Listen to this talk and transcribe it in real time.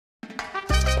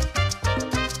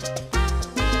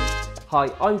Hi,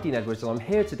 I'm Dean Edwards and I'm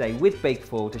here today with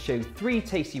Bacofoil to show you 3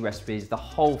 tasty recipes the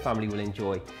whole family will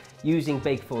enjoy using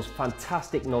Bacofoil's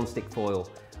fantastic non-stick foil.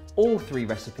 All 3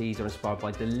 recipes are inspired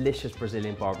by delicious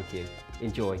Brazilian barbecue.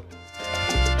 Enjoy.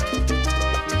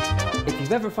 If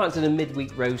you've ever fancied a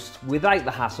midweek roast without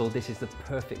the hassle, this is the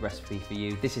perfect recipe for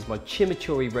you. This is my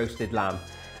chimichurri roasted lamb.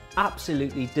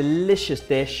 Absolutely delicious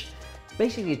dish.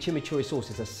 Basically, a chimichurri sauce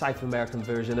is a South American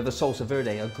version of a salsa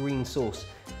verde, a green sauce.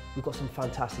 We've got some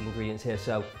fantastic ingredients here.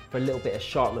 So for a little bit of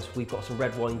sharpness, we've got some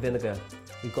red wine vinegar,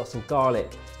 we've got some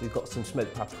garlic, we've got some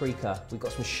smoked paprika, we've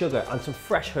got some sugar and some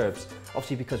fresh herbs.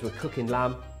 Obviously, because we're cooking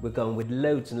lamb, we're going with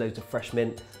loads and loads of fresh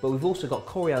mint, but we've also got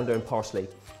coriander and parsley.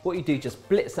 What you do, just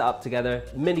blitz that up together,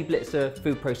 mini blitzer,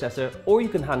 food processor, or you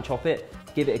can hand chop it,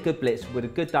 give it a good blitz with a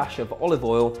good dash of olive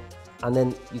oil, and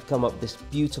then you come up with this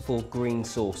beautiful green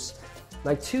sauce.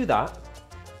 Now to that,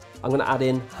 I'm going to add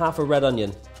in half a red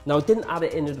onion. Now I didn't add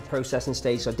it into the processing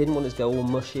stage, so I didn't want it to go all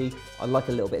mushy. I like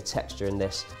a little bit of texture in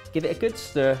this. Give it a good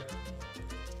stir,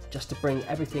 just to bring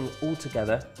everything all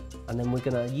together. And then we're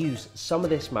going to use some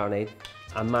of this marinade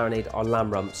and marinate our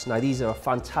lamb rumps. Now these are a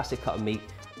fantastic cut of meat,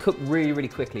 cook really, really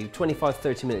quickly.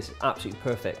 25-30 minutes is absolutely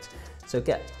perfect. So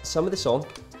get some of this on.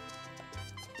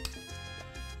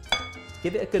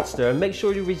 Give it a good stir and make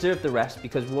sure you reserve the rest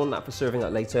because we want that for serving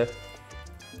up later.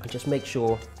 And just make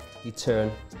sure you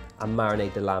turn and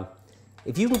marinate the lamb.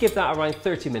 If you can give that around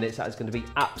 30 minutes, that is going to be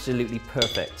absolutely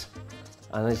perfect.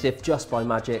 And as if just by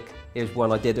magic, here's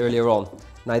one I did earlier on.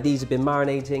 Now these have been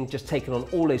marinating, just taking on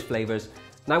all those flavors.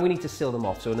 Now we need to seal them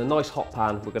off. So in a nice hot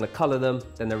pan, we're going to color them,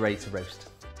 then they're ready to roast.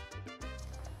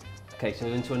 Okay, so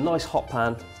into a nice hot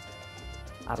pan,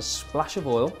 add a splash of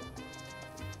oil,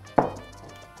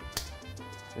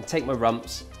 and take my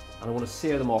rumps, and I want to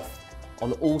sear them off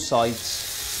on all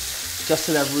sides, just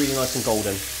so they're really nice and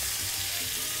golden.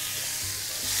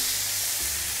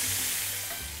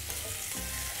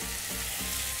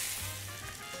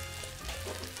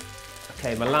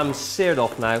 Okay, my lamb's seared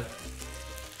off now.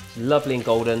 It's lovely and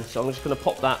golden, so I'm just going to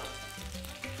pop that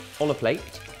on a plate.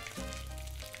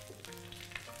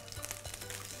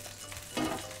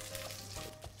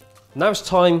 Now it's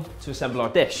time to assemble our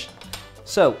dish.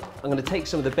 So I'm going to take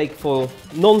some of the Bacofoil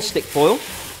non-stick foil.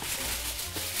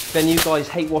 Then you guys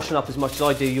hate washing up as much as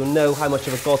I do. You'll know how much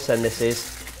of a godsend this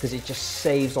is because it just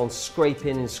saves on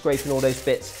scraping all those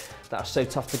bits that are so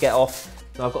tough to get off.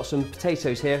 Now I've got some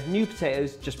potatoes here, new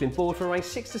potatoes, just been boiled for around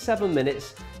 6 to 7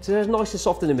 minutes. So they're nice and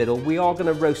soft in the middle. We are going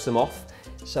to roast them off.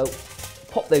 So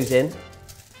pop those in.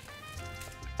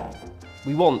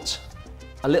 We want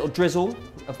a little drizzle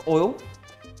of oil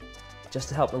just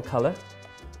to help them colour.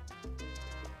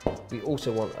 We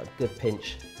also want a good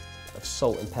pinch of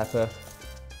salt and pepper.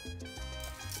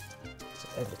 So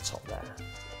over the top there.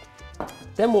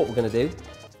 Then what we're going to do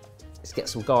is get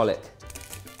some garlic.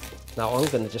 Now I'm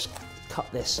going to just cut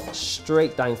this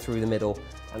straight down through the middle,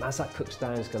 and as that cooks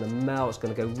down, it's going to melt, it's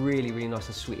going to go really, really nice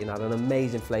and sweet and add an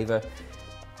amazing flavour.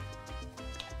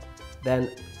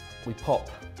 Then we pop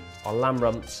our lamb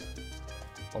rumps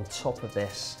on top of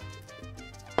this.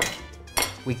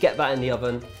 We get that in the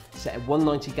oven, set at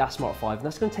 190 gas mark 5, and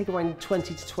that's going to take around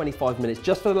 20 to 25 minutes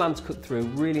just for the lamb to cook through,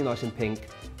 really nice and pink.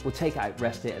 We'll take it out,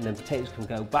 rest it, and then potatoes can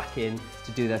go back in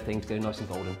to do their thing, to go nice and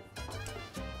golden.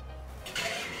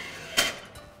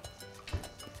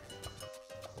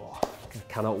 Oh, I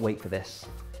cannot wait for this.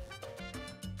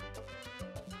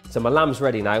 So my lamb's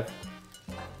ready now.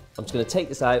 I'm just going to take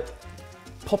this out,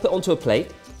 pop it onto a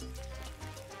plate.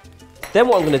 Then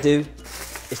what I'm going to do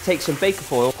is take some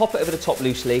Bacofoil, pop it over the top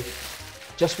loosely,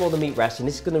 just while the meat rests, and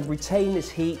this is going to retain this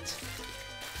heat,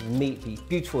 the meat be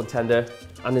beautiful and tender.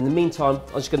 And in the meantime,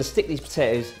 I'm just going to stick these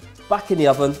potatoes back in the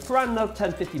oven for around another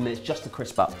 10-15 minutes just to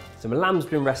crisp up. So my lamb's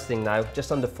been resting now,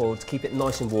 just under foil to keep it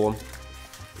nice and warm.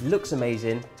 It looks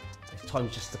amazing. It's time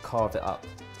just to carve it up.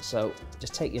 So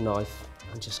just take your knife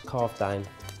and just carve down.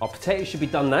 Our potatoes should be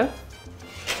done now.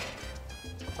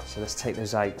 So let's take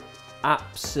those out.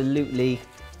 Absolutely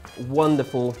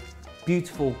wonderful,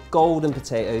 beautiful golden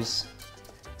potatoes.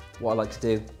 What I like to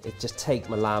do is just take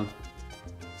my lamb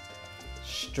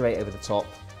straight over the top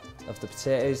of the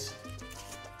potatoes.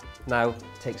 Now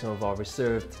take some of our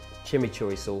reserved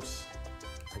chimichurri sauce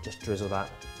and just drizzle that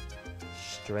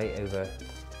straight over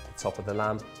the top of the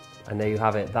lamb. And there you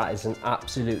have it. That is an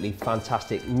absolutely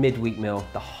fantastic midweek meal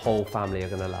the whole family are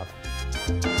going to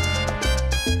love.